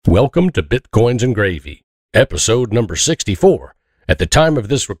Welcome to Bitcoins and Gravy, episode number 64. At the time of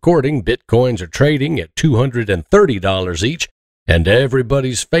this recording, Bitcoins are trading at $230 each, and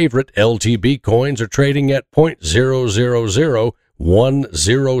everybody's favorite LTB coins are trading at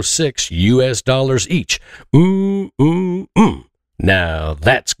 $0.000106 US dollars each. Now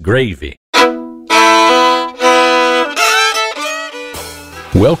that's gravy.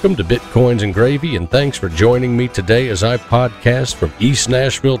 Welcome to Bitcoins and Gravy, and thanks for joining me today as I podcast from East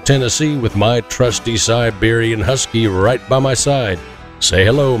Nashville, Tennessee, with my trusty Siberian Husky right by my side. Say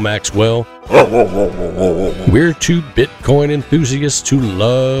hello, Maxwell. We're two Bitcoin enthusiasts who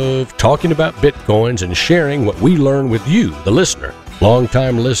love talking about Bitcoins and sharing what we learn with you, the listener.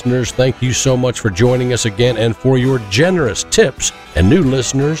 Longtime listeners, thank you so much for joining us again and for your generous tips. And new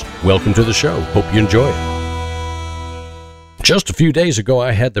listeners, welcome to the show. Hope you enjoy it. Just a few days ago,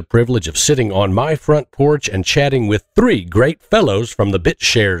 I had the privilege of sitting on my front porch and chatting with three great fellows from the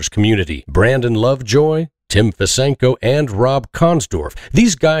BitShares community, Brandon Lovejoy, Tim Fisenko, and Rob Consdorf.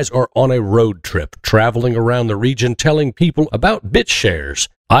 These guys are on a road trip, traveling around the region telling people about BitShares.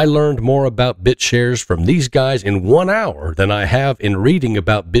 I learned more about BitShares from these guys in 1 hour than I have in reading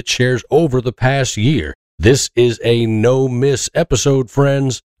about BitShares over the past year. This is a no-miss episode,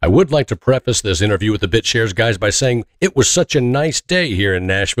 friends. I would like to preface this interview with the BitShares guys by saying it was such a nice day here in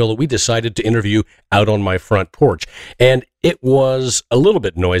Nashville that we decided to interview out on my front porch. And it was a little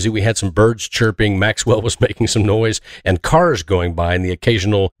bit noisy. We had some birds chirping, Maxwell was making some noise, and cars going by, and the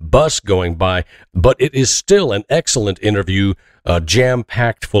occasional bus going by. But it is still an excellent interview,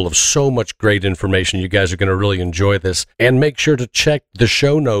 jam-packed full of so much great information. You guys are going to really enjoy this. And make sure to check the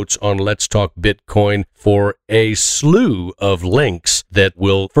show notes on Let's Talk Bitcoin for a slew of links that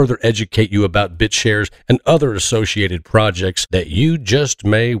will further educate you about BitShares and other associated projects that you just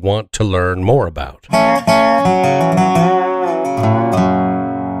may want to learn more about. All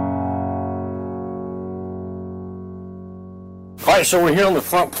right, so we're here on the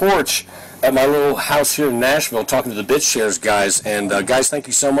front porch at my little house here in Nashville talking to the BitShares guys. And guys, thank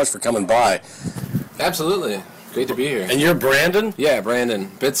you so much for coming by. Absolutely. Great to be here. And you're Brandon? Yeah,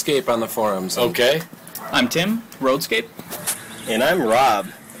 Brandon. Bitscape on the forums. Okay. I'm Tim, Roadscape. And I'm Rob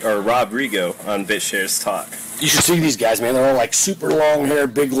Rigo on BitShares Talk. You should see these guys, man. They're all like super long hair,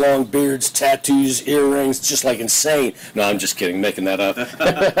 big long beards, tattoos, earrings, just like insane. No, I'm just kidding, making that up.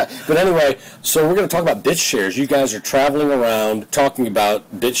 But anyway, so we're going to talk about BitShares. You guys are traveling around talking about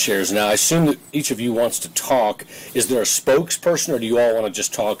BitShares. Now, I assume that each of you wants to talk. Is there a spokesperson, or do you all want to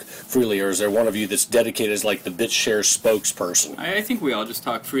just talk freely, or is there one of you that's dedicated as like the BitShares spokesperson? I think we all just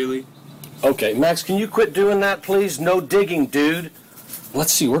talk freely. Okay, Max, can you quit doing that, please? No digging, dude.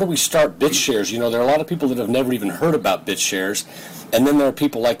 Let's see, where do we start BitShares? You know, there are a lot of people that have never even heard about BitShares, and then there are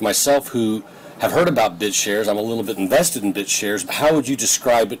people like myself who have heard about BitShares. I'm a little bit invested in BitShares. How would you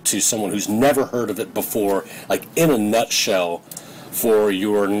describe it to someone who's never heard of it before, like in a nutshell, for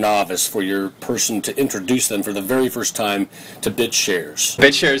your novice, for your person to introduce them for the very first time to BitShares?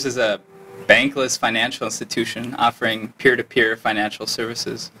 BitShares is a bankless financial institution offering peer-to-peer financial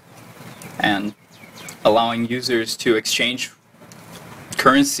services and allowing users to exchange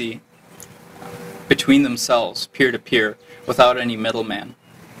currency between themselves, peer-to-peer, without any middleman.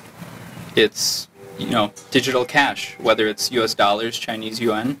 It's, digital cash, whether it's US dollars, Chinese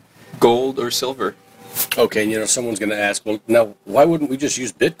yuan, gold, or silver. Okay, and someone's going to ask, well, now, why wouldn't we just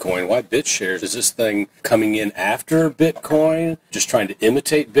use Bitcoin? Why BitShares? Is this thing coming in after Bitcoin? Just trying to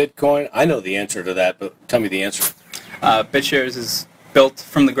imitate Bitcoin? I know the answer to that, but tell me the answer. BitShares is built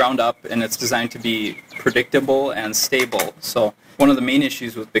from the ground up, and it's designed to be predictable and stable. So one of the main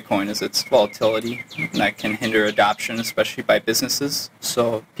issues with Bitcoin is its volatility, and that can hinder adoption, especially by businesses.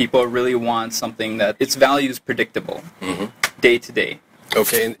 So people really want something that its value is predictable, day to day.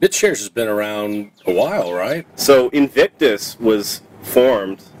 Okay, and BitShares has been around a while, right? So Invictus was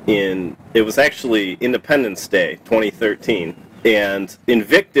formed it was actually Independence Day, 2013. And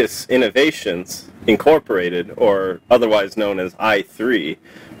Invictus Innovations Incorporated, or otherwise known as i3,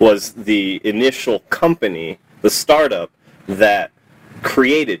 was the initial company, the startup, that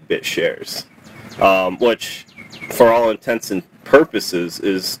created BitShares, which, for all intents and purposes,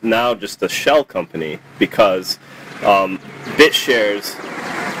 is now just a shell company because BitShares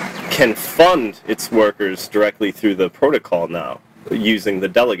can fund its workers directly through the protocol now, using the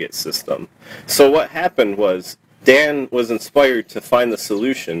delegate system. So what happened was Dan was inspired to find the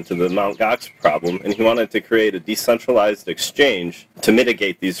solution to the Mt. Gox problem, and he wanted to create a decentralized exchange to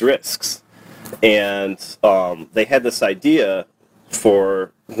mitigate these risks. And they had this idea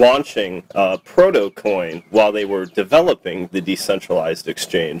for launching a proto coin while they were developing the decentralized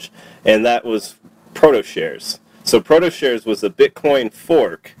exchange, and that was ProtoShares. So ProtoShares was a Bitcoin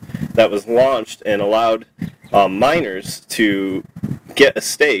fork that was launched and allowed miners to get a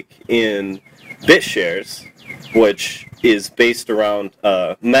stake in BitShares, which is based around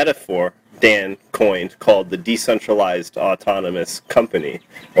a metaphor Dan coined called the Decentralized Autonomous Company,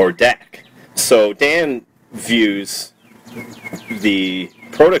 or DAC. So Dan views the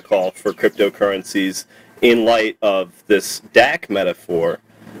protocol for cryptocurrencies in light of this DAC metaphor,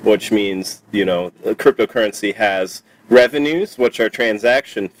 which means, a cryptocurrency has revenues, which are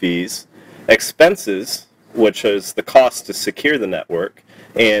transaction fees, expenses, which is the cost to secure the network,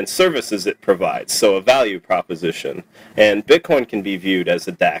 and services it provides, so a value proposition. And Bitcoin can be viewed as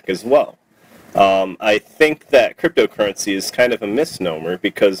a DAC as well. I think that cryptocurrency is kind of a misnomer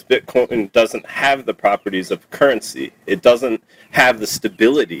because Bitcoin doesn't have the properties of currency. It doesn't have the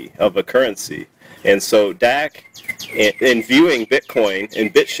stability of a currency. And so DAC, in viewing Bitcoin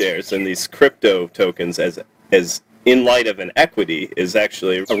and BitShares and these crypto tokens as in light of an equity, is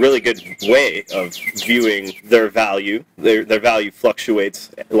actually a really good way of viewing their value. Their value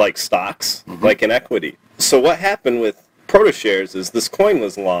fluctuates like stocks, like an equity. So what happened with ProtoShares is this coin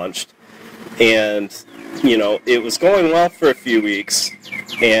was launched, and it was going well for a few weeks,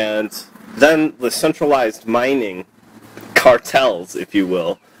 and then the centralized mining cartels, if you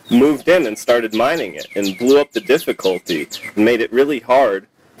will, moved in and started mining it and blew up the difficulty and made it really hard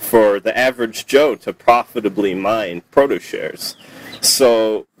for the average Joe to profitably mine ProtoShares.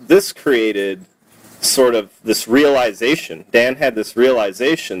 So this created sort of this realization. Dan had this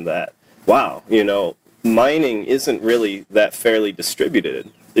realization that, wow, mining isn't really that fairly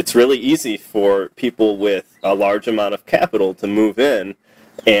distributed. It's really easy for people with a large amount of capital to move in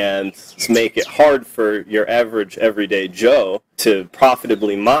and make it hard for your average everyday Joe to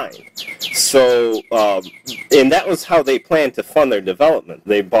profitably mine. So, and that was how they planned to fund their development.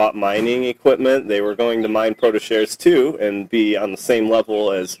 They bought mining equipment. They were going to mine ProtoShares too and be on the same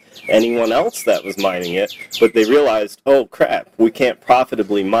level as anyone else that was mining it. But they realized, oh crap, we can't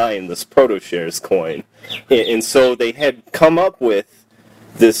profitably mine this ProtoShares coin. And so they had come up with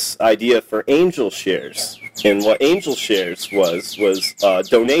this idea for angel shares. And what angel shares was a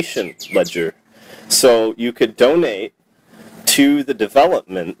donation ledger. So you could donate to the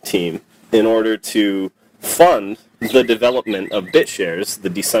development team in order to fund the development of BitShares, the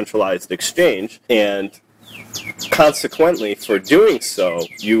decentralized exchange, and consequently for doing so,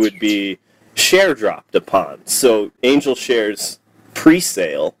 you would be share dropped upon. So angel shares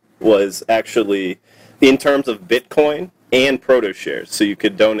pre-sale was actually, in terms of Bitcoin and ProtoShares, so you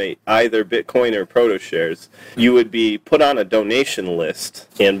could donate either Bitcoin or ProtoShares, you would be put on a donation list,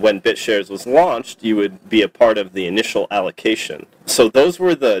 and when BitShares was launched, you would be a part of the initial allocation. So those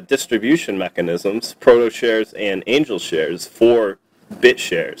were the distribution mechanisms, ProtoShares and Angel Shares, for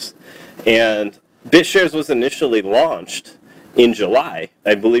BitShares. And BitShares was initially launched in July,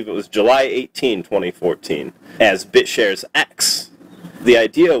 I believe it was July 18, 2014, as BitShares X. The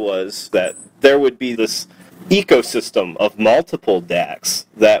idea was that there would be this ecosystem of multiple DACs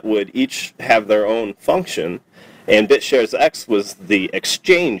that would each have their own function, and BitShares X was the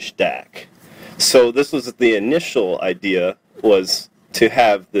exchange DAC. So this was the initial idea, was to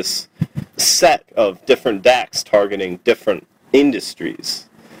have this set of different DACs targeting different industries.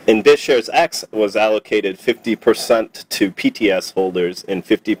 And BitShares X was allocated 50% to PTS holders and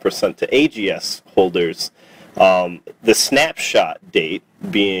 50% to AGS holders. The snapshot date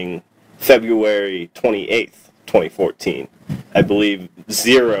being February 28th, 2014. I believe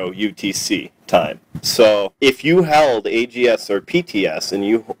 0 UTC time. So if you held AGS or PTS and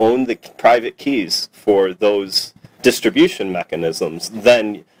you owned the private keys for those distribution mechanisms,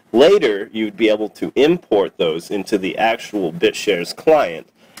 then later you'd be able to import those into the actual BitShares client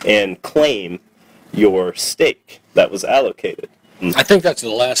and claim your stake that was allocated. I think that's the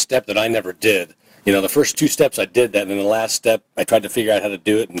last step that I never did. The first two steps I did that, and then the last step I tried to figure out how to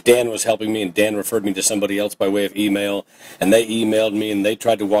do it, and Dan was helping me, and Dan referred me to somebody else by way of email, and they emailed me, and they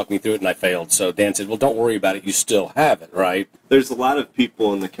tried to walk me through it, and I failed. So Dan said, well, don't worry about it. You still have it, right? There's a lot of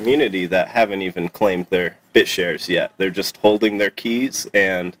people in the community that haven't even claimed their BitShares yet. They're just holding their keys,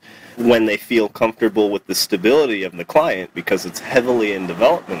 and when they feel comfortable with the stability of the client, because it's heavily in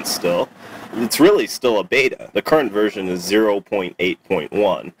development still, it's really still a beta. The current version is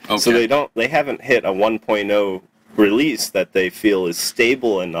 0.8.1. Okay. So they haven't hit a 1.0 release that they feel is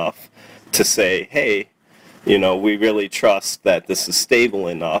stable enough to say, hey, we really trust that this is stable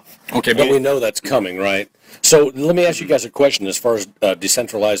enough. Okay, but we know that's coming, right? So let me ask you guys a question as far as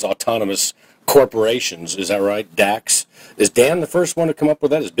decentralized autonomous corporations. Is that right? DACs. Is Dan the first one to come up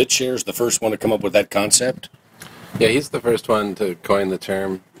with that? Is BitShares the first one to come up with that concept? Yeah, he's the first one to coin the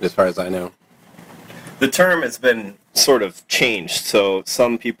term, as far as I know. the term has been sort of changed. So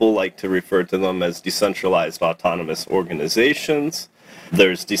some people like to refer to them as decentralized autonomous organizations.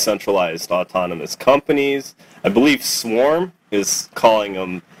 There's decentralized autonomous companies. I believe Swarm is calling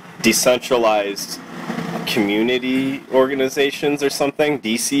them decentralized community organizations or something,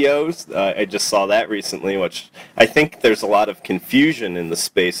 DCOs. I just saw that recently, which I think there's a lot of confusion in the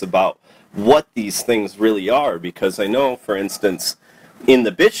space about what these things really are, because I know, for instance, in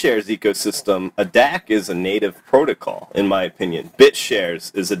the BitShares ecosystem, a DAC is a native protocol, in my opinion.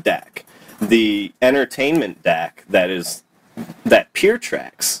 BitShares is a DAC. The entertainment DAC that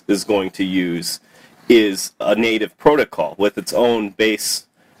PeerTrax is going to use is a native protocol with its own base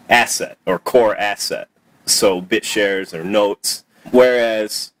asset or core asset. So BitShares or notes.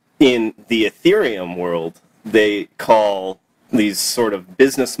 Whereas in the Ethereum world, they call these sort of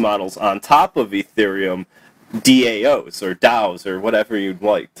business models on top of Ethereum DAOs or DAOs or whatever you'd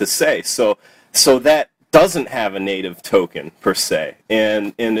like to say. So that doesn't have a native token per se.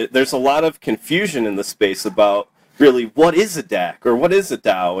 And there's a lot of confusion in the space about really what is a DAC or what is a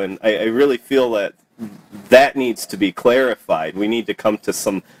DAO. And I really feel that needs to be clarified. We need to come to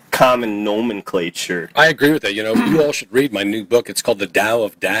some common nomenclature. I agree with that. You all should read my new book. It's called The Tao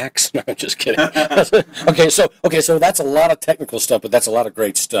of DACs. No, I'm just kidding. Okay, so that's a lot of technical stuff, but that's a lot of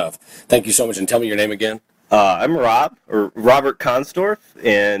great stuff. Thank you so much. And tell me your name again. I'm Rob, or Robert Consdorf,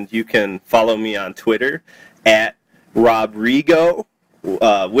 and you can follow me on Twitter at Robrigo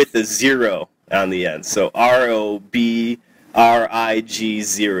with a 0 on the end. So ROBRIG0.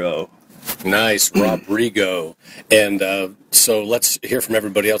 Nice, Rob Rigo. And so let's hear from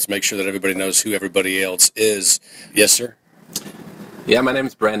everybody else, make sure that everybody knows who everybody else is. Yes, sir? Yeah, my name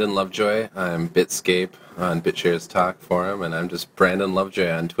is Brandon Lovejoy. I'm Bitscape on BitShares Talk Forum, and I'm just Brandon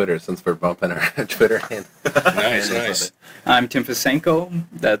Lovejoy on Twitter, since we're bumping our Twitter handle. Nice. I'm Tim Fasenko.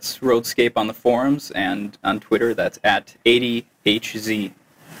 That's Roadscape on the forums, and on Twitter, that's at 80HZ.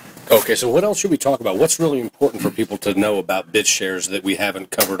 Okay, so what else should we talk about? What's really important for people to know about BitShares that we haven't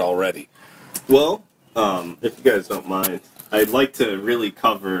covered already? Well, if you guys don't mind, I'd like to really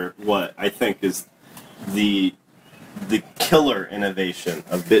cover what I think is the killer innovation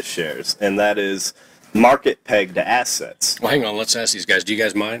of BitShares, and that is market-pegged assets. Well, hang on, let's ask these guys. Do you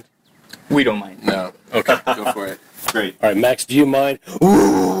guys mind? We don't mind. No. Okay. Go for it. Great. All right, Max, do you mind?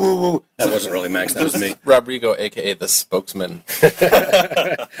 Ooh! That wasn't really Max, that was me. Robrigo, a.k.a. the spokesman.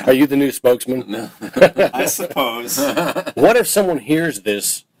 Are you the new spokesman? No. I suppose. What if someone hears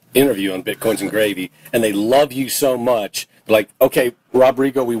this interview on Bitcoins and Gravy and they love you so much, like, okay,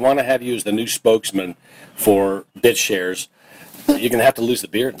 Robrigo, we want to have you as the new spokesman for BitShares. You're going to have to lose the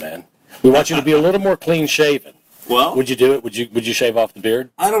beard, man. We want you to be a little more clean-shaven. Well, Would you do it? Would you shave off the beard?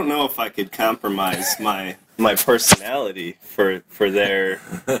 I don't know if I could compromise my personality for their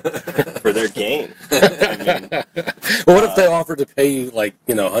gain. I mean, Well, what if they offered to pay you like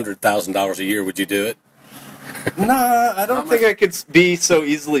 $100,000 a year? Would you do it? nah, I don't think I could be so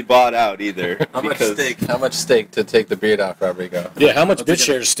easily bought out either. How much steak to take the beard off, Robrigo? Yeah, how much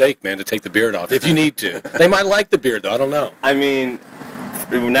BitShares stake, man, to take the beard off? If you need to. They might like the beard, though. I don't know. I mean,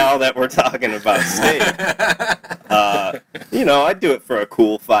 now that we're talking about steak, I'd do it for a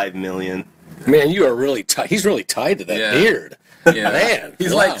cool $5 million. Man, you are really tied. He's really tied to that beard. Yeah. Man,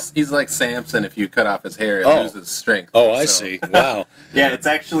 He's wow. like Samson. If you cut off his hair, it loses strength. Oh, I So- see. Wow. Yeah, it's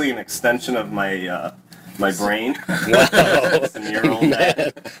actually an extension of my brain. Wow. It's a neural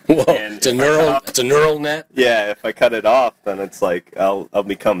net. Whoa. And It's a if I cut neural. off- It's a neural net. Yeah, if I cut it off, then it's like I'll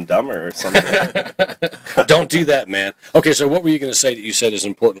become dumber or something. Don't do that, man. Okay, so what were you going to say that you said is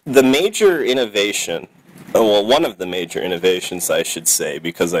important? The major innovation, well, one of the major innovations, I should say,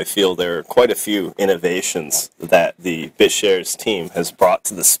 because I feel there are quite a few innovations that the BitShares team has brought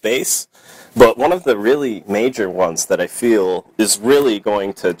to the space, but one of the really major ones that I feel is really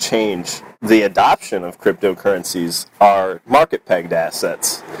going to change the adoption of cryptocurrencies are market-pegged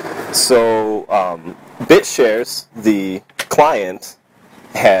assets. So BitShares, the client,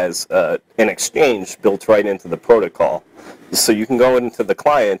 has an exchange built right into the protocol. So you can go into the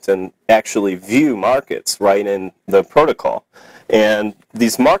client and actually view markets right in the protocol. And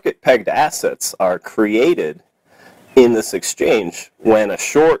these market-pegged assets are created in this exchange when a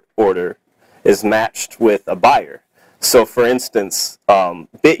short order is matched with a buyer. So for instance,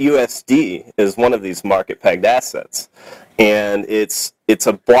 BitUSD is one of these market-pegged assets. And it's a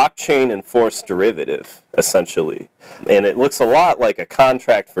blockchain-enforced derivative, essentially. And it looks a lot like a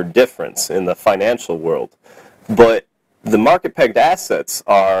contract for difference in the financial world. But the market-pegged assets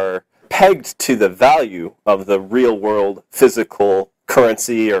are pegged to the value of the real-world physical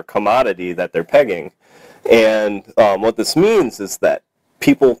currency or commodity that they're pegging. And what this means is that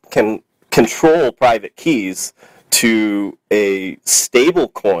people can control private keys to a stable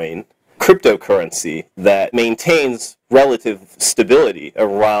coin cryptocurrency that maintains relative stability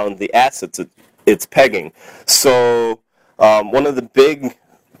around the assets it's pegging. So one of the big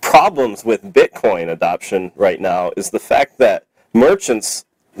problems with Bitcoin adoption right now is the fact that merchants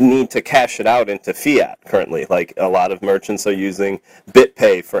need to cash it out into fiat currently. Like a lot of merchants are using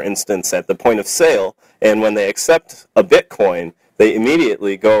BitPay, for instance, at the point of sale, and when they accept a Bitcoin, they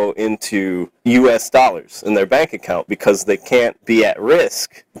immediately go into US dollars in their bank account because they can't be at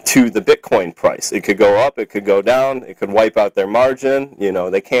risk to the Bitcoin price. It could go up, it could go down, it could wipe out their margin.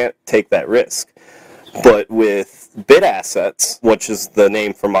 They can't take that risk. But with BitAssets, which is the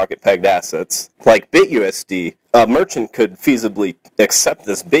name for market-pegged assets, like BitUSD, a merchant could feasibly accept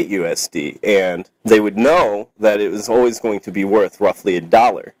this BitUSD, and they would know that it was always going to be worth roughly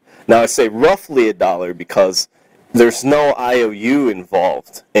 $1. Now, I say roughly $1 because there's no IOU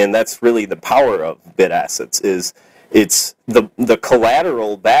involved, and that's really the power of BitAssets. It's the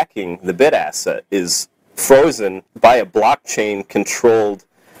collateral backing the BitAsset is frozen by a blockchain-controlled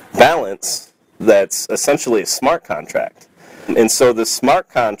balance that's essentially a smart contract. And so the smart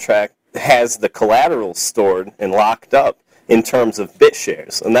contract has the collateral stored and locked up in terms of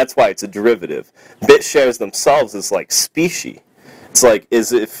BitShares, and that's why it's a derivative. BitShares themselves is like specie.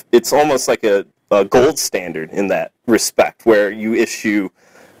 It's almost like a gold standard in that respect, where you issue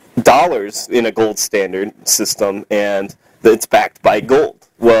dollars in a gold standard system and it's backed by gold.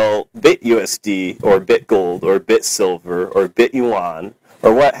 Well, BitUSD or BitGold or BitSilver or BitYuan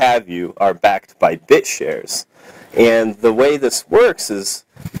or what have you are backed by BitShares. And the way this works is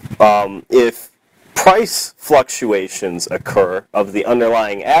if price fluctuations occur of the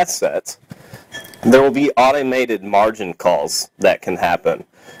underlying asset, there will be automated margin calls that can happen.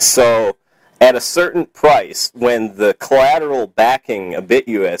 So at a certain price, when the collateral backing a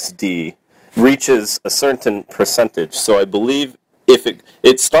BitUSD reaches a certain percentage, so I believe if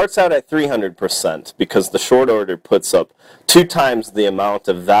it starts out at 300% because the short order puts up 2 times the amount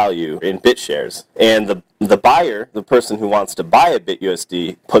of value in BitShares, and the buyer, the person who wants to buy a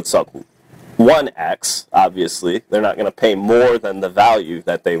BitUSD, puts up 1x, obviously. They're not going to pay more than the value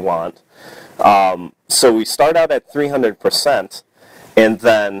that they want. So we start out at 300%, and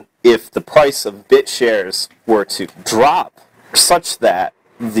then if the price of BitShares were to drop such that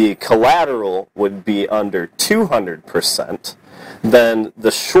the collateral would be under 200%, then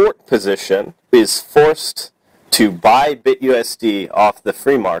the short position is forced to buy BitUSD off the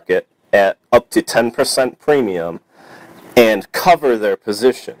free market at up to 10% premium and cover their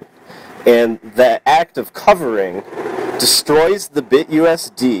position. And that act of covering destroys the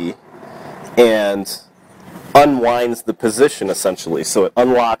BitUSD and unwinds the position, essentially. So it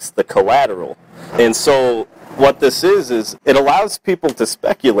unlocks the collateral. And so what this is it allows people to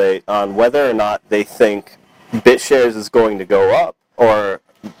speculate on whether or not they think BitShares is going to go up or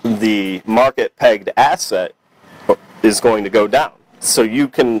the market-pegged asset is going to go down. So you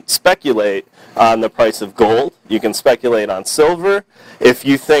can speculate on the price of gold. You can speculate on silver. If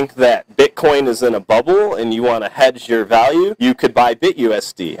you think that Bitcoin is in a bubble and you want to hedge your value, you could buy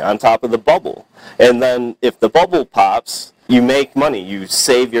BitUSD on top of the bubble. And then if the bubble pops, you make money. You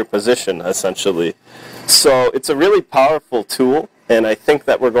save your position, essentially. So it's a really powerful tool, and I think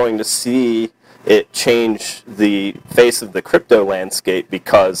that we're going to see it change the face of the crypto landscape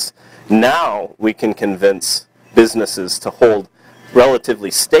because now we can convince businesses to hold relatively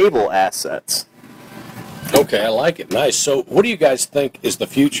stable assets. Okay, I like it. Nice. So what do you guys think is the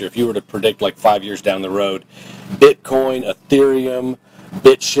future if you were to predict like 5 years down the road? Bitcoin, Ethereum,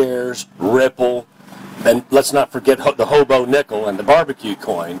 BitShares, Ripple, and let's not forget the hobo nickel and the barbecue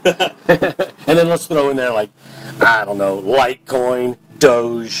coin. And then let's throw in there like, I don't know, Litecoin,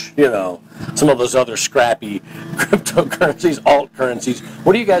 Doge, some of those other scrappy cryptocurrencies, alt currencies.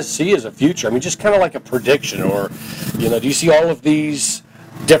 What do you guys see as a future? I mean, just kind of like a prediction, or, do you see all of these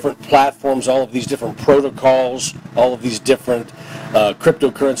different platforms, all of these different protocols, all of these different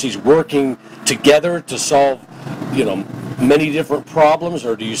cryptocurrencies working together to solve, many different problems,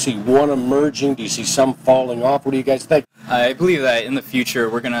 or do you see one emerging? Do you see some falling off? What do you guys think? I believe that in the future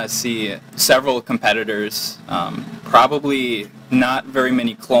we're going to see several competitors, probably not very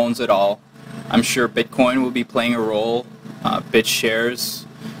many clones at all. I'm sure Bitcoin will be playing a role, BitShares,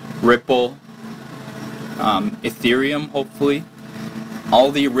 Ripple, Ethereum, hopefully. All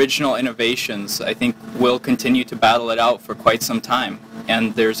the original innovations, I think, will continue to battle it out for quite some time,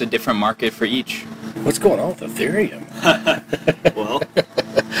 and there's a different market for each. What's going on with Ethereum? Well,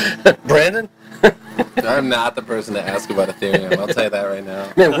 Brandon? I'm not the person to ask about Ethereum. I'll tell you that right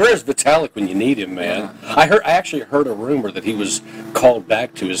now. Man, where's Vitalik when you need him, man? I actually heard a rumor that he was called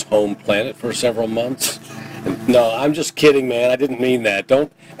back to his home planet for several months. And, no, I'm just kidding, man. I didn't mean that.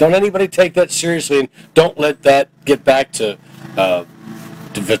 Don't anybody take that seriously, and don't let that get back to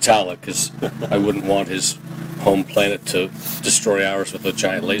Vitalik, because I wouldn't want his home planet to destroy ours with a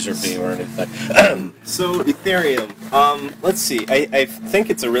giant laser beam or anything. So Ethereum, let's see. I think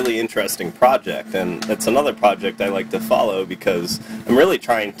it's a really interesting project, and it's another project I like to follow because I'm really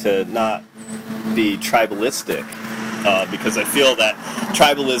trying to not be tribalistic, because I feel that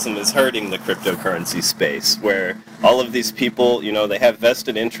tribalism is hurting the cryptocurrency space, where all of these people, they have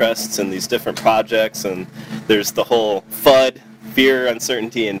vested interests in these different projects, and there's the whole FUD, fear,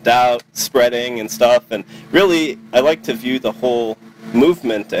 uncertainty, and doubt spreading and stuff. And really, I like to view the whole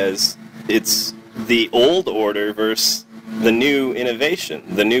movement as it's the old order versus the new innovation,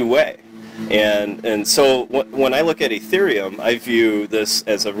 the new way. And so when I look at Ethereum, I view this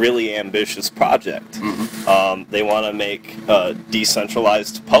as a really ambitious project. They want to make a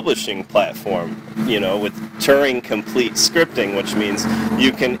decentralized publishing platform, with Turing-complete scripting, which means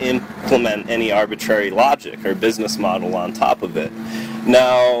you can implement any arbitrary logic or business model on top of it.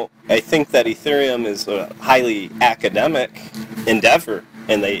 Now, I think that Ethereum is a highly academic endeavor,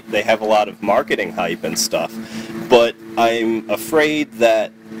 and they have a lot of marketing hype and stuff, but I'm afraid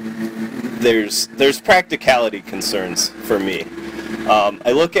that there's practicality concerns for me.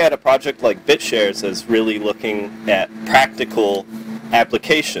 I look at a project like BitShares as really looking at practical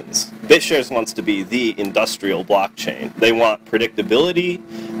applications. BitShares wants to be the industrial blockchain. They want predictability,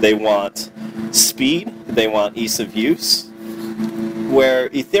 they want speed, they want ease of use, where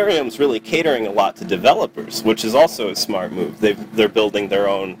Ethereum's really catering a lot to developers, which is also a smart move. They're building their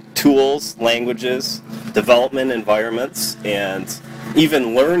own tools, languages, development environments, and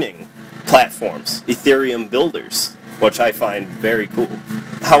even learning platforms, Ethereum builders, which I find very cool.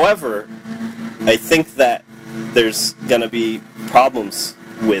 However, I think that there's going to be problems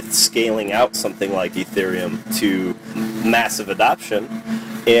with scaling out something like Ethereum to massive adoption,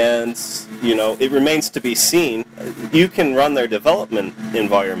 and it remains to be seen. You can run their development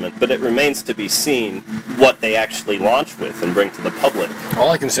environment, but it remains to be seen what they actually launch with and bring to the public. All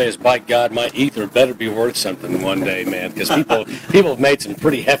I can say is, by God, my Ether better be worth something one day, man, because people have made some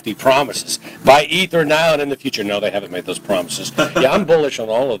pretty hefty promises. Buy Ether now and in the future. No, they haven't made those promises. Yeah, I'm bullish on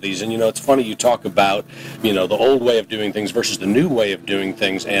all of these, and it's funny you talk about, the old way of doing things versus the new way of doing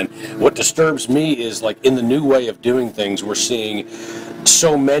things, and what disturbs me is, like, in the new way of doing things, we're seeing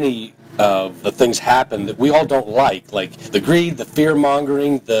so many of the things happen that we all don't like the greed, the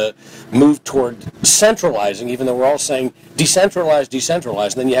fear-mongering, the move toward centralizing, even though we're all saying decentralized,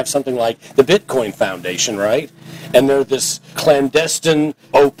 and then you have something like the Bitcoin Foundation, right? And they're this clandestine,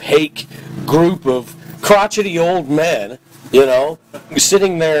 opaque group of crotchety old men,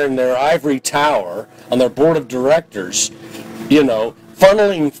 sitting there in their ivory tower on their board of directors,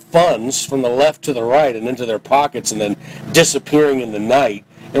 funneling funds from the left to the right and into their pockets and then disappearing in the night.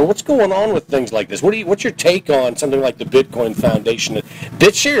 What's going on with things like this? What's your take on something like the Bitcoin Foundation?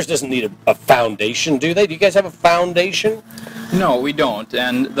 BitShares doesn't need a foundation, do they? Do you guys have a foundation? No, we don't.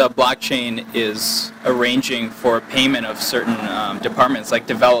 And the blockchain is arranging for payment of certain departments like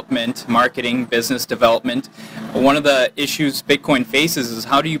development, marketing, business development. One of the issues Bitcoin faces is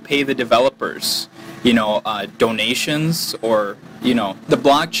how do you pay the developers? Donations, or, the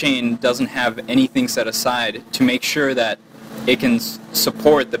blockchain doesn't have anything set aside to make sure that it can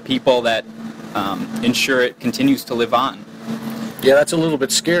support the people that ensure it continues to live on. Yeah, that's a little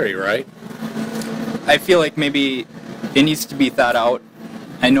bit scary, right? I feel like maybe it needs to be thought out.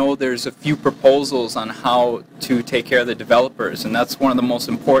 I know there's a few proposals on how to take care of the developers, and that's one of the most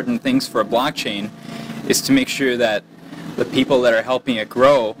important things for a blockchain, is to make sure that the people that are helping it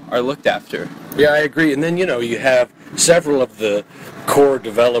grow are looked after. Yeah, I agree. And then, you have several of the core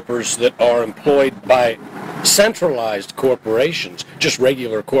developers that are employed by centralized corporations, just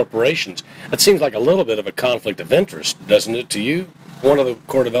regular corporations. It seems like a little bit of a conflict of interest, doesn't it, to you? One of the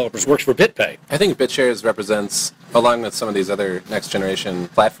core developers works for BitPay. I think BitShares represents, along with some of these other next-generation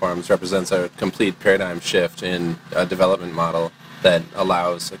platforms, represents a complete paradigm shift in a development model that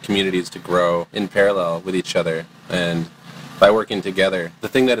allows communities to grow in parallel with each other and by working together. The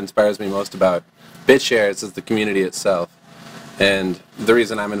thing that inspires me most about BitShares is the community itself. And the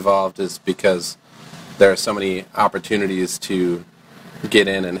reason I'm involved is because there are so many opportunities to get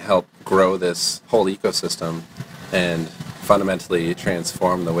in and help grow this whole ecosystem and fundamentally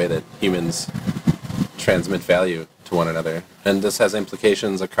transform the way that humans transmit value to one another. And this has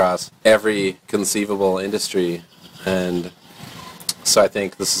implications across every conceivable industry. And So I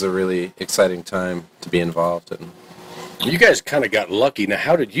think this is a really exciting time to be involved in. You guys kind of got lucky. Now,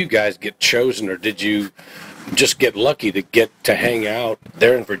 how did you guys get chosen, or did you just get lucky to get to hang out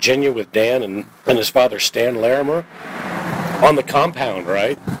there in Virginia with Dan and his father, Stan Larimer, on the compound,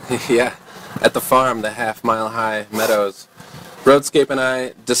 right? Yeah, at the farm, the half-mile-high meadows. Roadscape and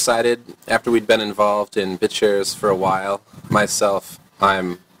I decided, after we'd been involved in BitShares for a while, myself,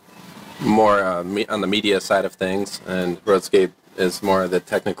 I'm more on the media side of things, and Roadscape is more the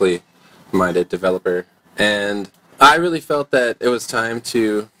technically minded developer. And I really felt that it was time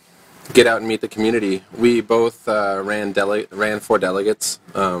to get out and meet the community. We both ran for delegates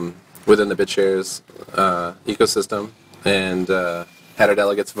within the BitShares ecosystem, and had our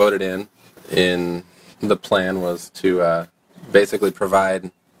delegates voted in. The plan was to basically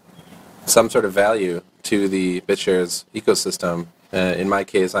provide some sort of value to the BitShares ecosystem. In my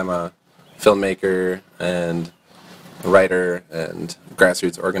case, I'm a filmmaker and writer and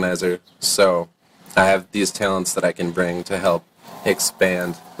grassroots organizer, so I have these talents that I can bring to help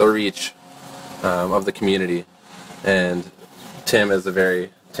expand the reach of the community. And Tim is a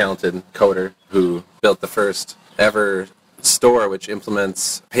very talented coder who built the first ever store which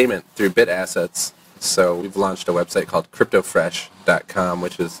implements payment through bit assets. So we've launched a website called CryptoFresh.com,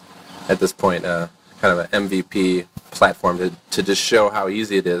 which is at this point kind of an MVP platform to just show how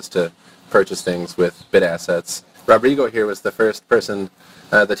easy it is to purchase things with bit assets. Rodrigo here was the first person.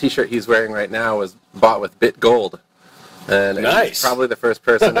 The T-shirt he's wearing right now was bought with Bit Gold, and nice. Probably the first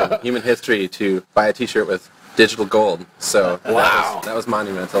person in human history to buy a T-shirt with digital gold. So wow, that was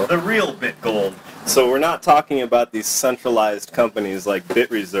monumental. The real Bit Gold. So we're not talking about these centralized companies like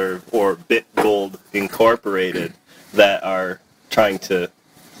BitReserve or BitGold Incorporated that are trying to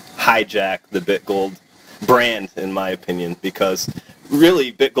hijack the BitGold brand, in my opinion, because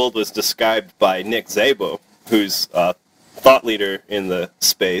really BitGold was described by Nick Szabo, who's a thought leader in the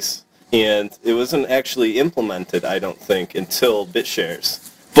space, and it wasn't actually implemented, I don't think, until BitShares.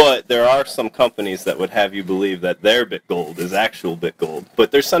 But there are some companies that would have you believe that their BitGold is actual BitGold,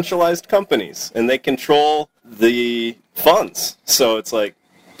 but they're centralized companies, and they control the funds. So it's like,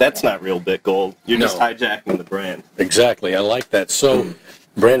 that's not real BitGold. You're just hijacking the brand. Exactly. I like that. So,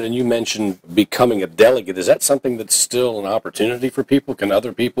 Brandon, you mentioned becoming a delegate. Is that something that's still an opportunity for people? Can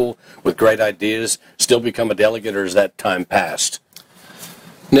other people with great ideas still become a delegate, or is that time past?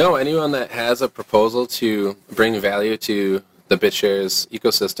 No, anyone that has a proposal to bring value to the BitShares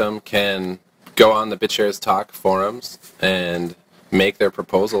ecosystem can go on the BitShares Talk forums and make their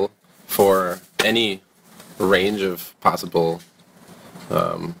proposal for any range of possible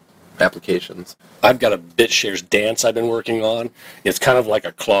applications. I've got a BitShares dance I've been working on. It's kind of like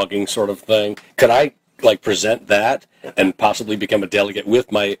a clogging sort of thing. Could I present that and possibly become a delegate with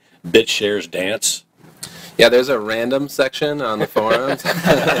my BitShares dance? Yeah, there's a random section on the forums.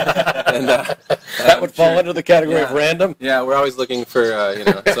 And, that would fall under the category of random? Yeah, we're always looking for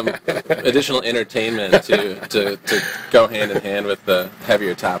some additional entertainment to go hand in hand with the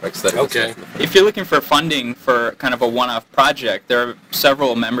heavier topics that are discussed. If you're looking for funding for kind of a one-off project, there are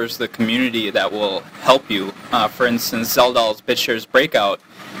several members of the community that will help you. For instance, Zeldal's BitShares Breakout,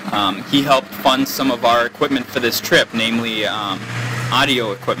 he helped fund some of our equipment for this trip, namely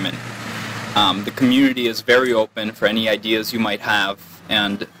audio equipment. The community is very open for any ideas you might have,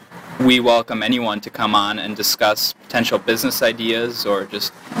 and we welcome anyone to come on and discuss potential business ideas or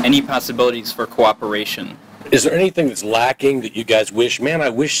just any possibilities for cooperation. Is there anything that's lacking that you guys wish? Man, I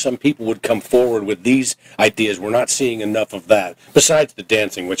wish some people would come forward with these ideas. We're not seeing enough of that. Besides the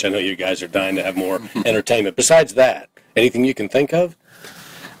dancing, which I know you guys are dying to have more entertainment. Besides that, anything you can think of?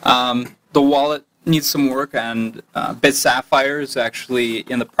 The wallet needs some work, and BitSapphire is actually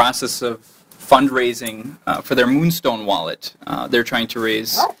in the process of fundraising for their Moonstone wallet. They're trying to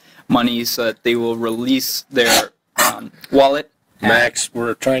raise money so that they will release their wallet. Max,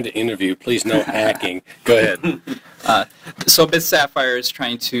 we're trying to interview. Please, no hacking. Go ahead. So BitSapphire is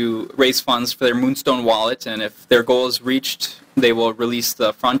trying to raise funds for their Moonstone wallet, and if their goal is reached, they will release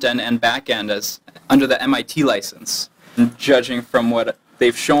the front end and back end as under the MIT license. And judging from what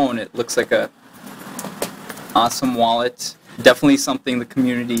they've shown, it looks like a awesome wallet. Definitely something the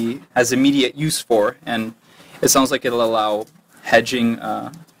community has immediate use for, and it sounds like it'll allow hedging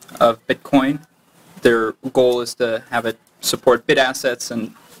of Bitcoin. Their goal is to have it support bit assets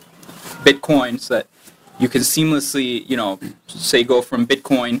and Bitcoin so that you can seamlessly, say go from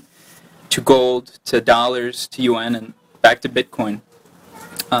Bitcoin to gold to dollars to UN and back to Bitcoin.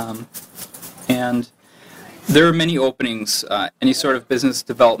 And there are many openings. Any sort of business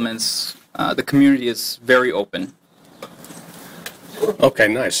developments, the community is very open. Okay,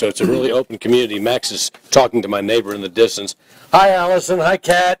 nice. So it's a really open community. Max is talking to my neighbor in the distance. Hi, Allison. Hi,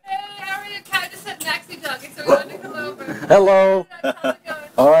 Kat. Hey, how are you, Kat? I just said Maxie Dugging, so we wanted to come over. Hello. How's it going?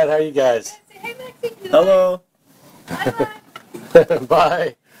 All right, how are you guys? Say, hey, Maxie. Hello. Bye-bye.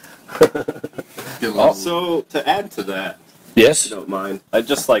 Bye. Also, to add to that, Yes? if you don't mind, I'd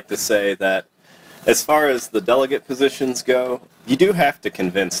just like to say that as far as the delegate positions go, you do have to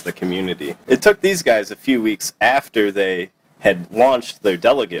convince the community. It took these guys a few weeks after they had launched their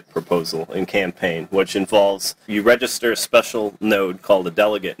delegate proposal and campaign, which involves you register a special node called a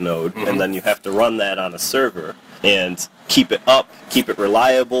delegate node, and then you have to run that on a server and keep it up, keep it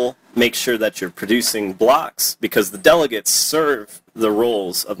reliable, make sure that you're producing blocks, because the delegates serve the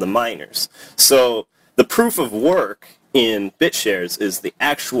roles of the miners. So the proof of work in BitShares is the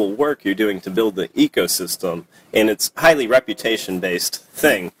actual work you're doing to build the ecosystem, and it's highly reputation-based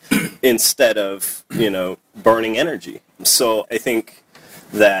thing instead of, burning energy. So I think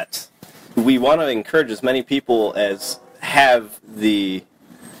that we want to encourage as many people as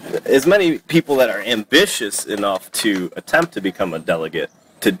many people that are ambitious enough to attempt to become a delegate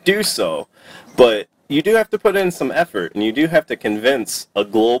to do so, but you do have to put in some effort, and you do have to convince a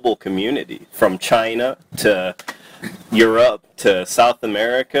global community from China to Europe to South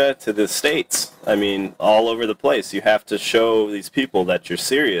America to the States. I mean, all over the place. You have to show these people that you're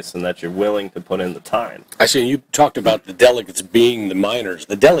serious and that you're willing to put in the time. I see you talked about the delegates being the miners.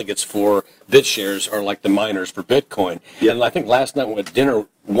 The delegates for BitShares are like the miners for Bitcoin. Yep. And I think last night at dinner,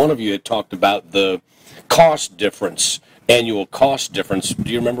 one of you had talked about the cost difference, annual cost difference.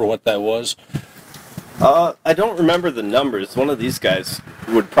 Do you remember what that was? I don't remember the numbers. One of these guys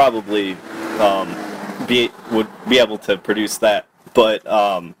would probably be able to produce that. But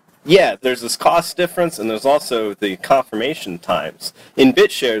yeah, there's this cost difference, and there's also the confirmation times. In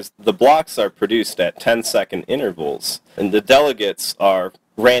BitShares, the blocks are produced at 10-second intervals, and the delegates are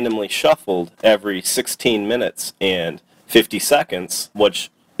randomly shuffled every 16 minutes and 50 seconds, which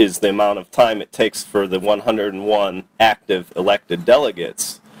is the amount of time it takes for the 101 active elected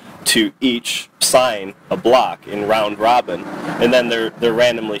delegates to each sign a block in round robin, and then they're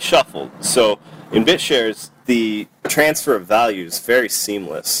randomly shuffled. So in BitShares, the transfer of value is very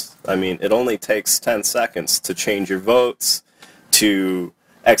seamless. I mean, it only takes 10 seconds to change your votes, to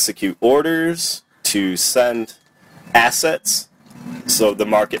execute orders, to send assets, so the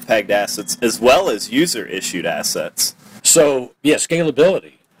market-pegged assets, as well as user-issued assets. So, yeah,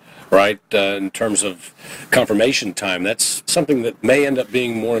 scalability, right, in terms of confirmation time. That's something that may end up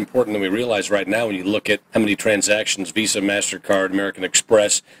being more important than we realize right now when you look at how many transactions, Visa, MasterCard, American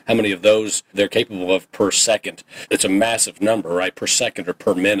Express, how many of those they're capable of per second. It's a massive number, right, per second or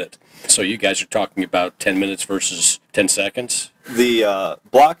per minute. So you guys are talking about 10 minutes versus 10 seconds? The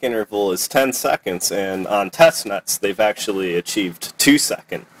block interval is 10 seconds, and on testnets, they've actually achieved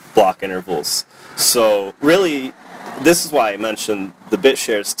 2-second block intervals. So really, this is why I mentioned the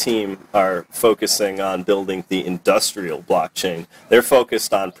BitShares team are focusing on building the industrial blockchain. They're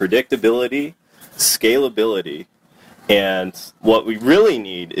focused on predictability, scalability, and what we really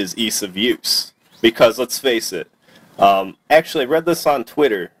need is ease of use. Because let's face it, actually I read this on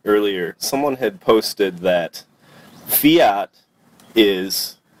Twitter earlier. Someone had posted that fiat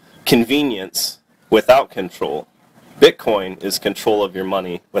is convenience without control. Bitcoin is control of your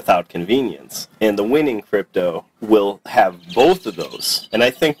money without convenience. And the winning crypto will have both of those. And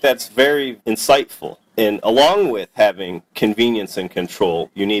I think that's very insightful. And along with having convenience and control,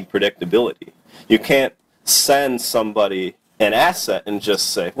 you need predictability. You can't send somebody an asset and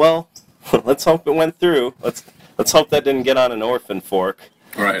just say, well, let's hope it went through. Let's hope that didn't get on an orphan fork.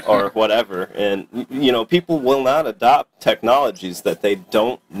 Right. Or whatever. And, people will not adopt technologies that they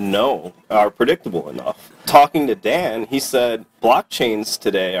don't know are predictable enough. Talking to Dan, he said blockchains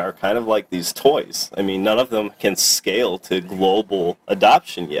today are kind of like these toys. I mean, none of them can scale to global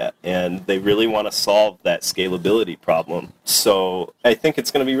adoption yet, and they really want to solve that scalability problem. So I think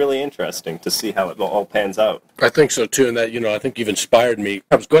it's going to be really interesting to see how it all pans out. I think so too, and that, I think you've inspired me.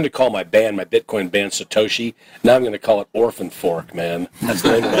 I was going to call my band, my Bitcoin band, Satoshi. Now I'm going to call it Orphan Fork, man. That's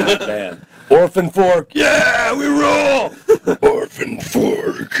the name of my band. Orphan Fork, yeah, we roll! Orphan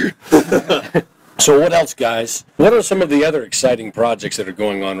Fork. So what else, guys? What are some of the other exciting projects that are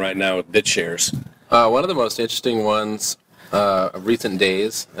going on right now with BitShares? One of the most interesting ones of recent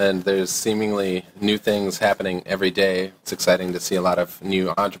days, and there's seemingly new things happening every day. It's exciting to see a lot of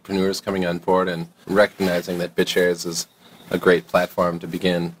new entrepreneurs coming on board and recognizing that BitShares is a great platform to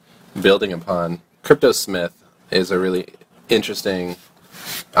begin building upon. CryptoSmith is a really interesting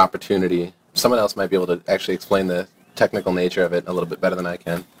opportunity. Someone else might be able to actually explain the technical nature of it a little bit better than I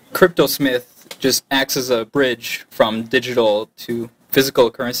can. CryptoSmith just acts as a bridge from digital to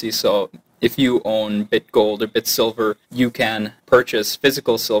physical currency. So if you own BitGold or BitSilver, you can purchase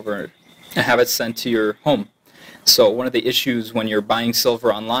physical silver and have it sent to your home. So one of the issues when you're buying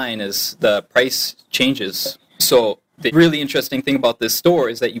silver online is the price changes. So the really interesting thing about this store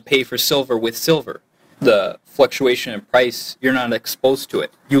is that you pay for silver with silver. The fluctuation in price, you're not exposed to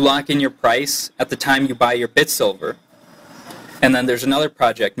it. You lock in your price at the time you buy your BitSilver. And then there's another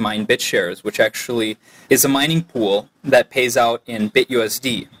project, Mine BitShares, which actually is a mining pool that pays out in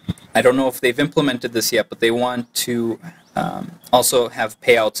BitUSD. I don't know if they've implemented this yet, but they want to also have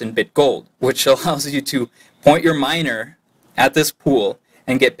payouts in BitGold, which allows you to point your miner at this pool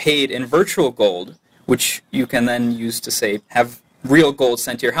and get paid in virtual gold, which you can then use to, say, have real gold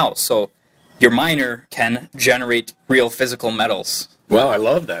sent to your house. So your miner can generate real physical metals. Well, I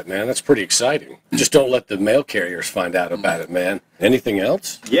love that, man. That's pretty exciting. Just don't let the mail carriers find out about it, man. Anything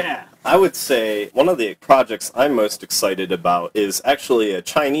else? Yeah, I would say one of the projects I'm most excited about is actually a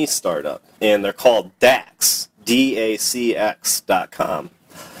Chinese startup, and they're called DAX, DACX.com.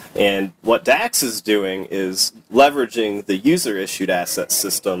 And what DAX is doing is leveraging the user-issued asset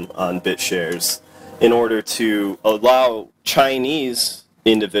system on BitShares in order to allow Chinese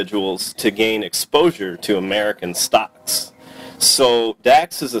individuals to gain exposure to American stocks. So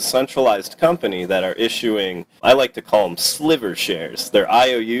DAX is a centralized company that are issuing, I like to call them sliver shares. They're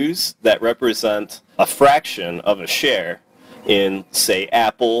IOUs that represent a fraction of a share in, say,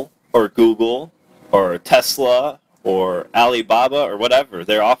 Apple or Google or Tesla or Alibaba or whatever.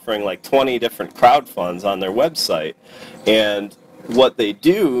 They're offering like 20 different crowd funds on their website. And what they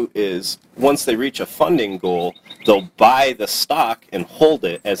do is, once they reach a funding goal, they'll buy the stock and hold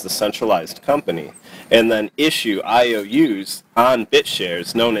it as the centralized company, and then issue IOUs on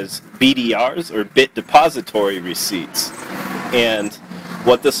BitShares known as BDRs, or Bit Depository Receipts. And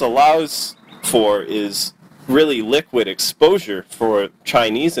what this allows for is really liquid exposure for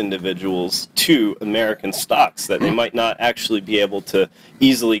Chinese individuals to American stocks that they might not actually be able to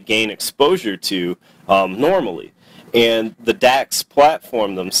easily gain exposure to normally. And the DAX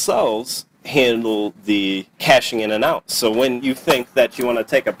platform themselves handle the cashing in and out. So when you think that you want to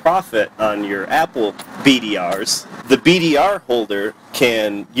take a profit on your Apple BDRs, the BDR holder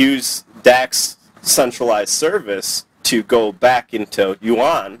can use DAX centralized service to go back into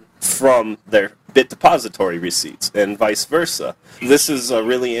yuan from their Bit Depository Receipts and vice versa. This is a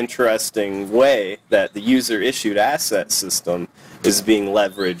really interesting way that the user-issued asset system is being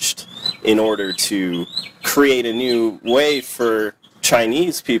leveraged in order to create a new way for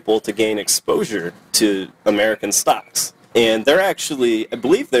Chinese people to gain exposure to American stocks. And they're actually, I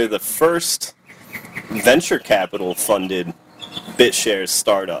believe they're the first venture capital funded BitShares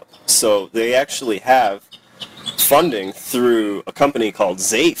startup. So they actually have funding through a company called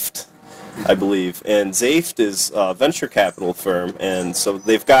Zaift, I believe. And Zaift is a venture capital firm, and so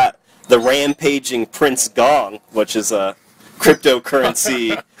they've got the rampaging Prince Gong, which is a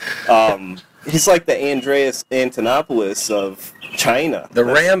cryptocurrency. He's like the Andreas Antonopoulos of China. The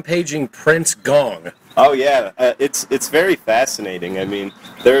rampaging Prince Gong. Oh yeah, it's very fascinating. I mean,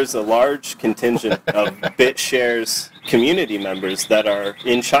 there's a large contingent of BitShares community members that are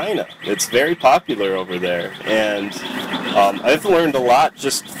in China. It's very popular over there, and I've learned a lot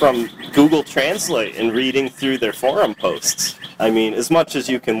just from Google Translate and reading through their forum posts. I mean, as much as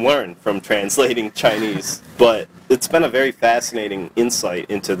you can learn from translating Chinese, but it's been a very fascinating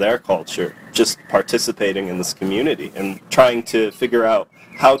insight into their culture, just participating in this community and trying to figure out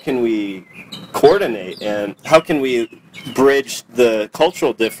how can we coordinate and how can we bridge the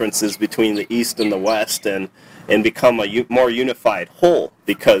cultural differences between the East and the West and become a more unified whole,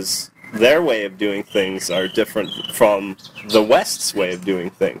 because their way of doing things are different from the West's way of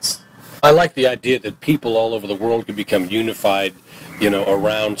doing things. I like the idea that people all over the world could become unified,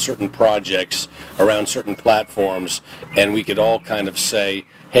 around certain projects, around certain platforms, and we could all kind of say,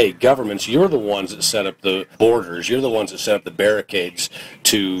 hey, governments, you're the ones that set up the borders, you're the ones that set up the barricades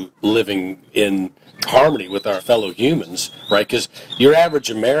to living in harmony with our fellow humans, right? Because your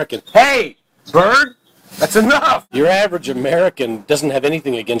average American, hey, bird, that's enough! Your average American doesn't have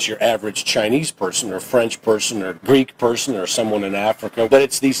anything against your average Chinese person or French person or Greek person or someone in Africa, but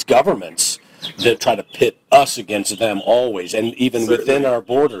it's these governments that try to pit us against them always, and even within our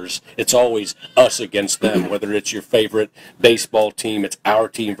borders, it's always us against them, whether it's your favorite baseball team, it's our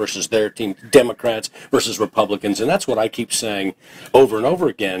team versus their team, Democrats versus Republicans, and that's what I keep saying over and over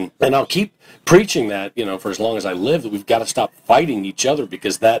again, and I'll keep preaching that, for as long as I live, that we've got to stop fighting each other,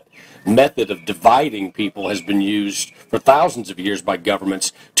 because that method of dividing people has been used for thousands of years by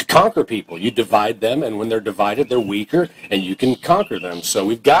governments to conquer people. You divide them, and when they're divided, they're weaker, and you can conquer them. So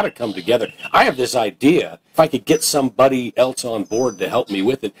we've got to come together. I have this idea if I could get somebody else on board to help me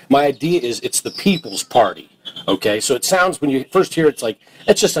with it. My idea is it's the People's Party. Okay, so it sounds, when you first hear it, it's like,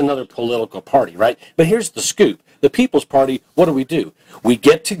 it's just another political party, right? But here's the scoop. The People's Party, what do? We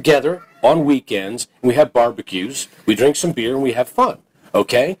get together on weekends, and we have barbecues, we drink some beer, and we have fun,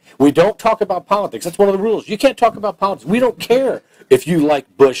 okay? We don't talk about politics. That's one of the rules. You can't talk about politics. We don't care if you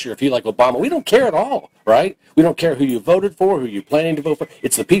like Bush or if you like Obama. We don't care at all, right? We don't care who you voted for, who you're planning to vote for.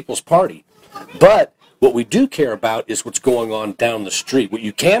 It's the People's Party. But what we do care about is what's going on down the street. What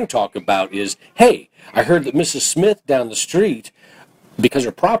you can talk about is, hey, I heard that Mrs. Smith down the street, because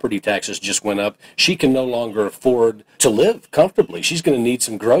her property taxes just went up, she can no longer afford to live comfortably. She's going to need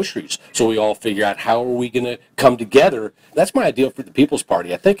some groceries. So we all figure out, how are we going to come together? That's my idea for the People's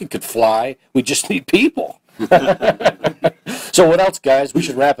Party. I think it could fly. We just need people. So what else, guys? We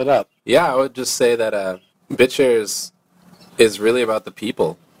should wrap it up. Yeah, I would just say that BitShares is really about the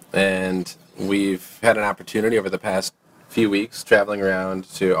people. And we've had an opportunity over the past few weeks traveling around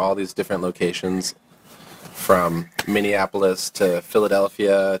to all these different locations, from Minneapolis to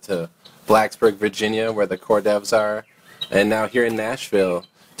Philadelphia to Blacksburg, Virginia, where the core devs are, and now here in Nashville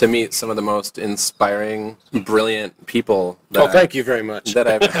to meet some of the most inspiring, brilliant people. Thank you very much. That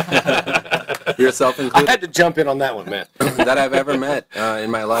I've, yourself included. I had to jump in on that one, man. That I've ever met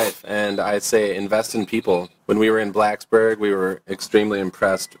in my life, and I say invest in people. When we were in Blacksburg, we were extremely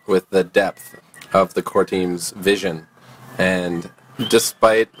impressed with the depth of the core team's vision, and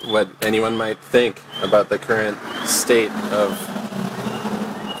despite what anyone might think about the current state of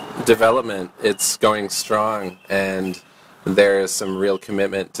development, it's going strong, and there is some real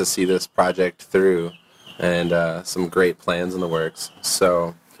commitment to see this project through, and some great plans in the works.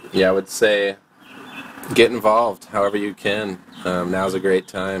 So, yeah, I would say get involved however you can. Now's a great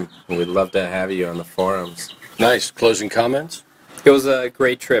time, and we'd love to have you on the forums. Nice. Closing comments? It was a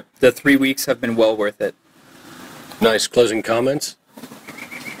great trip. The 3 weeks have been well worth it. Nice. Closing comments?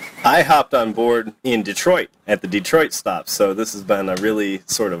 I hopped on board in Detroit at the Detroit stop, so this has been a really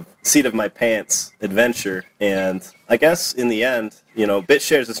sort of seat-of-my-pants adventure. And I guess in the end,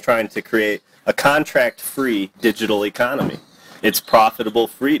 BitShares is trying to create a contract-free digital economy. It's profitable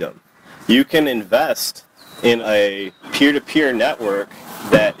freedom. You can invest in a peer-to-peer network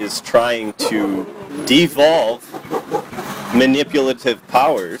that is trying to devolve manipulative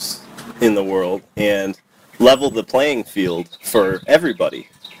powers in the world and level the playing field for everybody.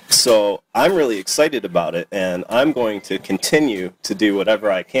 So I'm really excited about it, and I'm going to continue to do whatever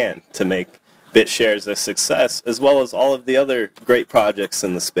I can to make BitShares a success, as well as all of the other great projects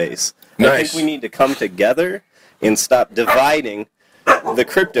in the space. Nice. I think we need to come together and stop dividing the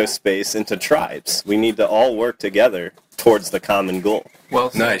crypto space into tribes. We need to all work together towards the common goal.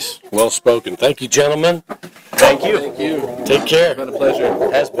 Well, nice. Well spoken. Thank you, gentlemen. Thank you. Thank you. Take care. It's been a pleasure.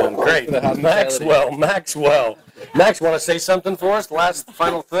 It has been great. For the hospitality. Maxwell. Max, want to say something for us? The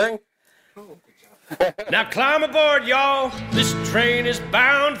final thing? Now climb aboard, y'all. This train is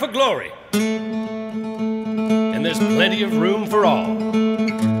bound for glory. And there's plenty of room for all.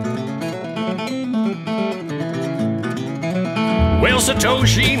 Well,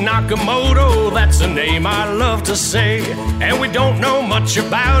 Satoshi Nakamoto, that's a name I love to say. And we don't know much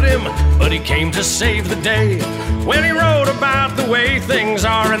about him, but he came to save the day. When he wrote about the way things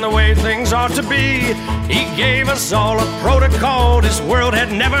are and the way things ought to be, he gave us all a protocol this world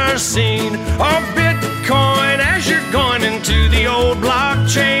had never seen. Oh, Bitcoin, as you're going into the old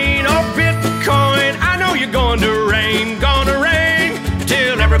blockchain. Oh, Bitcoin, I know you're going to reign,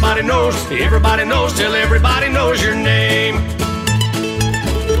 till everybody knows, till everybody knows your name.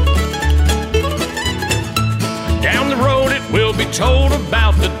 Down the road it will be told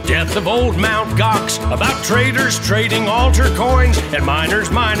about the death of old Mt. Gox, about traders trading altar coins and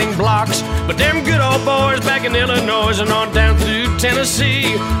miners mining blocks. But them good old boys back in Illinois and on down through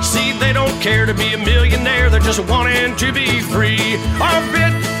Tennessee, see, they don't care to be a millionaire, they're just wanting to be free. Oh,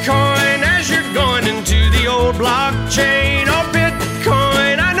 Bitcoin, as you're going into the old blockchain. Oh,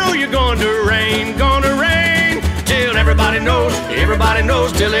 Bitcoin, I know you're going to reign, till everybody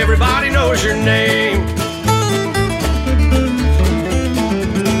knows, till everybody knows your name.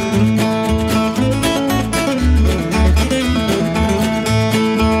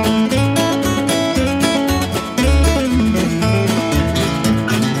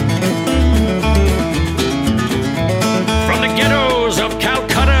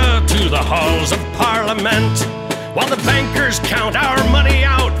 Halls of Parliament, while the bankers count our money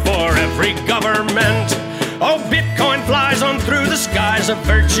out for every government. Oh, Bitcoin flies on through the skies of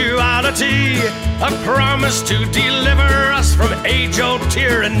virtuality, a promise to deliver us from age-old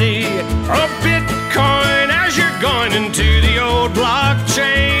tyranny. Oh, Bitcoin, as you're going into the old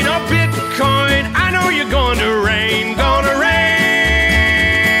blockchain. Oh, Bitcoin, I know you're going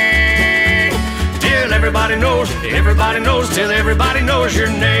everybody knows, till everybody knows your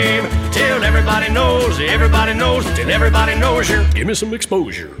name. Till everybody knows, till everybody knows your. Give me some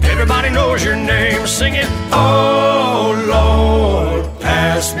exposure. Everybody knows your name. Sing it. Oh Lord,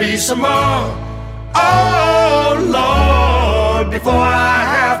 pass me some more. Oh Lord, before I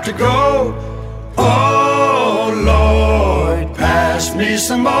have to go. Oh Lord, pass me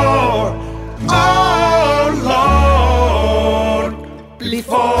some more. Oh Lord,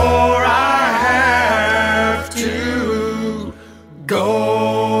 before I have to go.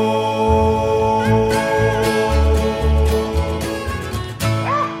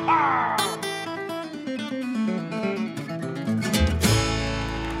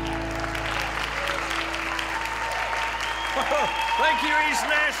 Thank you, East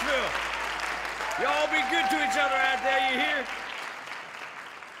Nashville. Y'all be good to each other out there, you hear?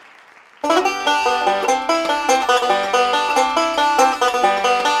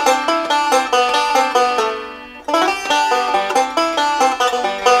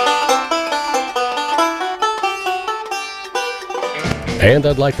 And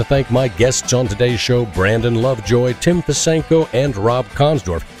I'd like to thank my guests on today's show, Brandon Lovejoy, Tim Fisenko, and Rob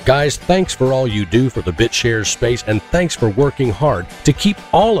Consdorf. Guys, thanks for all you do for the BitShares space, and thanks for working hard to keep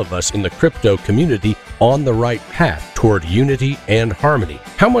all of us in the crypto community on the right path toward unity and harmony.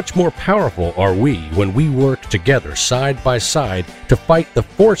 How much more powerful are we when we work together side by side to fight the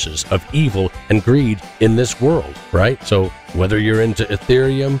forces of evil and greed in this world, right? So whether you're into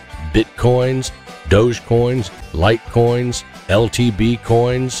Ethereum, Bitcoins, Dogecoins, Litecoins, LTB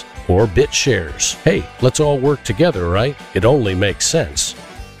coins, or BitShares, hey, let's all work together, right? It only makes sense.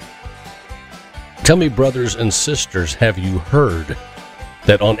 Tell me, brothers and sisters, have you heard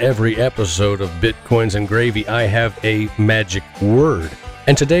that on every episode of Bitcoins and Gravy, I have a magic word?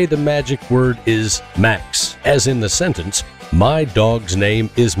 And today the magic word is Max. As in the sentence, my dog's name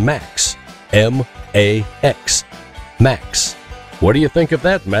is Max. M-A-X. Max. What do you think of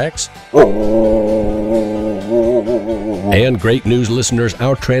that, Max? And great news, listeners,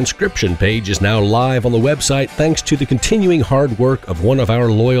 our transcription page is now live on the website thanks to the continuing hard work of one of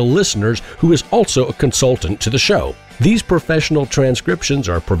our loyal listeners who is also a consultant to the show. These professional transcriptions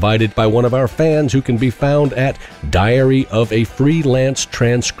are provided by one of our fans who can be found at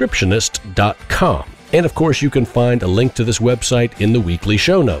diaryofafreelancetranscriptionist.com. And of course, you can find a link to this website in the weekly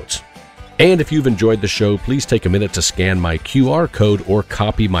show notes. And if you've enjoyed the show, please take a minute to scan my QR code or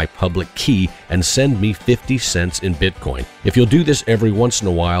copy my public key and send me 50 cents in Bitcoin. If you'll do this every once in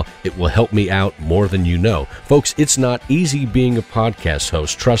a while, it will help me out more than you know. Folks, it's not easy being a podcast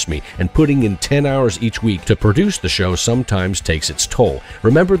host, trust me, and putting in 10 hours each week to produce the show sometimes takes its toll.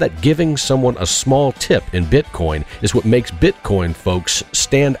 Remember that giving someone a small tip in Bitcoin is what makes Bitcoin folks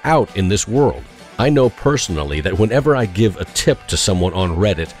stand out in this world. I know personally that whenever I give a tip to someone on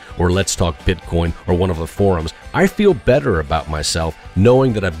Reddit or Let's Talk Bitcoin or one of the forums, I feel better about myself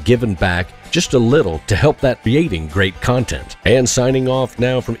knowing that I've given back just a little to help that creating great content. And signing off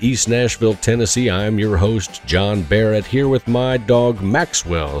now from East Nashville, Tennessee, I'm your host, John Barrett, here with my dog,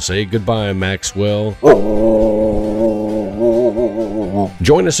 Maxwell. Say goodbye, Maxwell.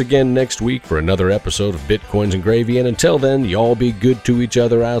 Join us again next week for another episode of Bitcoins and Gravy, and until then, y'all be good to each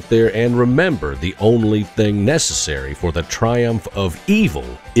other out there, and remember, the only thing necessary for the triumph of evil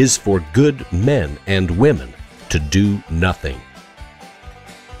is for good men and women to do nothing.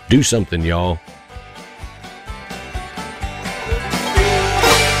 Do something, y'all.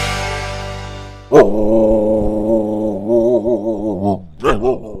 Oh.